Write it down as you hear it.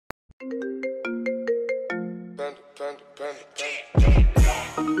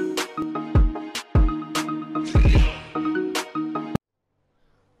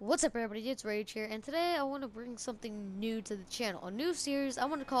What's up, everybody? It's Rage here, and today I want to bring something new to the channel. A new series. I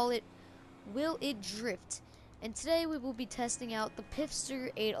want to call it Will It Drift? And today we will be testing out the Pifster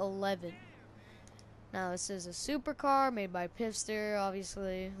 811. Now, this is a supercar made by Pifster,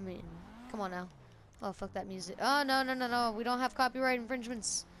 obviously. I mean, come on now. Oh, fuck that music. Oh, no. We don't have copyright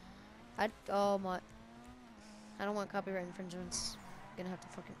infringements. Oh my. I don't want copyright infringements. I'm gonna have to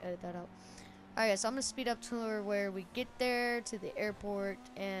fucking edit that out. Alright, so I'm gonna speed up to where we get there, to the airport,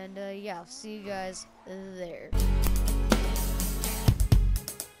 and yeah, I'll see you guys there.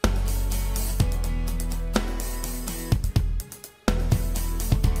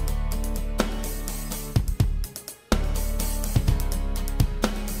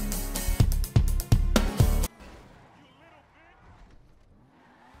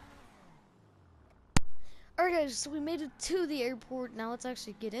 Alright guys, so we made it to the airport. Now let's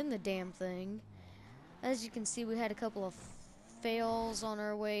actually get in the damn thing. As you can see, we had a couple of fails on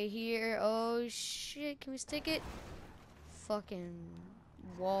our way here. Oh shit, can we stick it? Fucking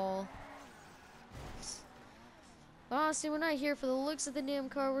wall. But honestly, we're not here for the looks of the damn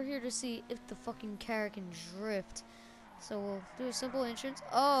car. We're here to see if the fucking car can drift. So we'll do a simple entrance.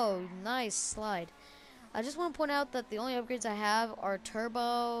 Oh, nice slide. I just want to point out that the only upgrades I have are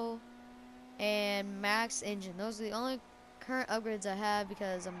turbo and max engine. Those are the only current upgrades I have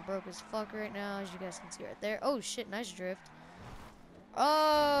because I'm broke as fuck right now, as you guys can see right there. Oh shit, nice drift.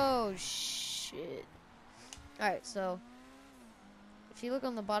 Oh shit. Alright, so if you look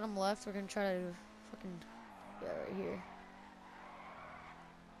on the bottom left, we're gonna try to fucking, yeah, right here.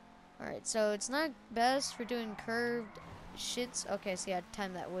 Alright, so it's not best for doing curved shits. Okay, see, I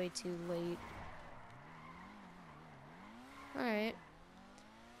timed that way too late. Alright.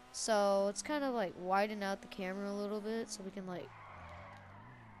 So let's kind of like widen out the camera a little bit so we can like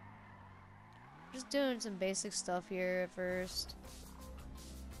just doing some basic stuff here at first.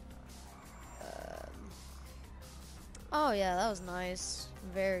 Oh yeah, that was nice,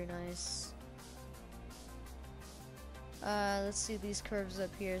 very nice. Let's see these curves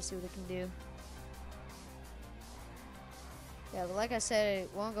up here, see what it can do. Yeah, but like I said, it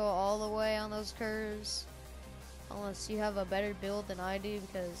won't go all the way on those curves. Unless you have a better build than I do,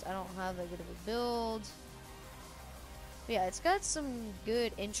 because I don't have that good of a build. But yeah, it's got some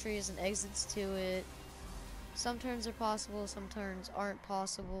good entries and exits to it. Some turns are possible, some turns aren't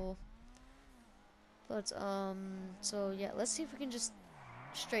possible. But, so yeah, let's see if we can just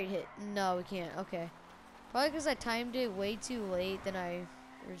straight hit. No, we can't. Okay. Probably because I timed it way too late than I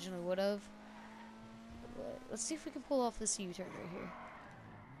originally would have. But let's see if we can pull off this U-turn right here.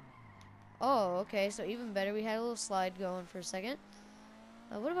 Oh, okay, so even better. We had a little slide going for a second.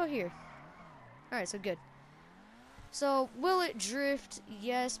 What about here? Alright, so good. So, will it drift?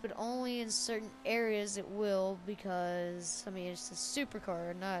 Yes, but only in certain areas it will, because, I mean, it's a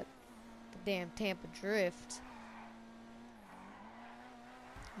supercar, not the damn Tampa Drift.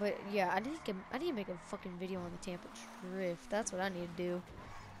 But, yeah, I need to make a fucking video on the Tampa Drift. That's what I need to do.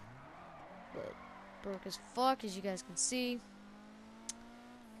 But, broke as fuck, as you guys can see.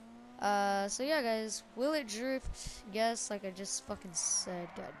 So yeah, guys, will it drift? Yes, like I just fucking said.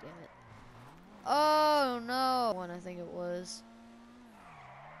 God damn it. Oh no, one I think it was.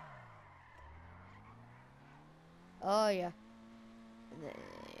 Oh yeah. And then,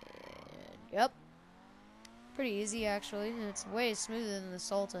 yep. Pretty easy actually, and it's way smoother than the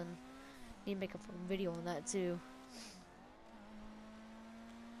Sultan. Need to make a fucking video on that too.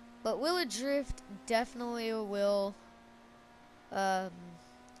 But will it drift? Definitely it will.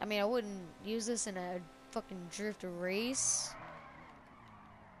 I mean, I wouldn't use this in a fucking drift race.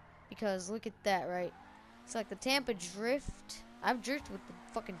 Because look at that, right? It's like the Tampa Drift. I've drifted with the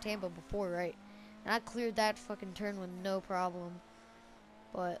fucking Tampa before, right? And I cleared that fucking turn with no problem.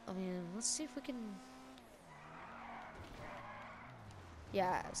 But, I mean, let's see if we can...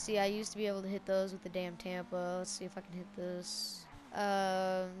 Yeah, see, I used to be able to hit those with the damn Tampa. Let's see if I can hit this.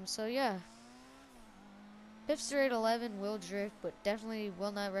 So yeah. Pifster 811 will drift, but definitely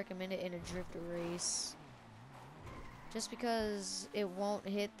will not recommend it in a drift race. Just because it won't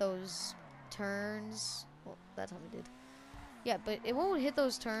hit those turns. Well, that time it did. Yeah, but it won't hit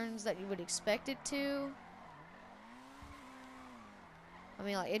those turns that you would expect it to. I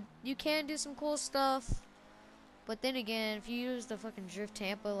mean, like, you can do some cool stuff. But then again, if you use the fucking drift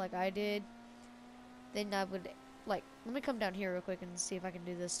Tampa like I did, then I would, like, let me come down here real quick and see if I can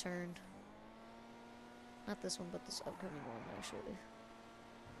do this turn. Not this one, but this upcoming one, actually.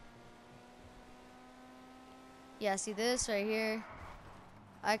 Yeah, see this right here?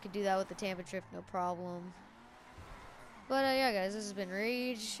 I could do that with the Tampa Drift, no problem. But yeah, guys, this has been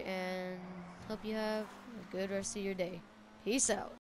Rage, and hope you have a good rest of your day. Peace out.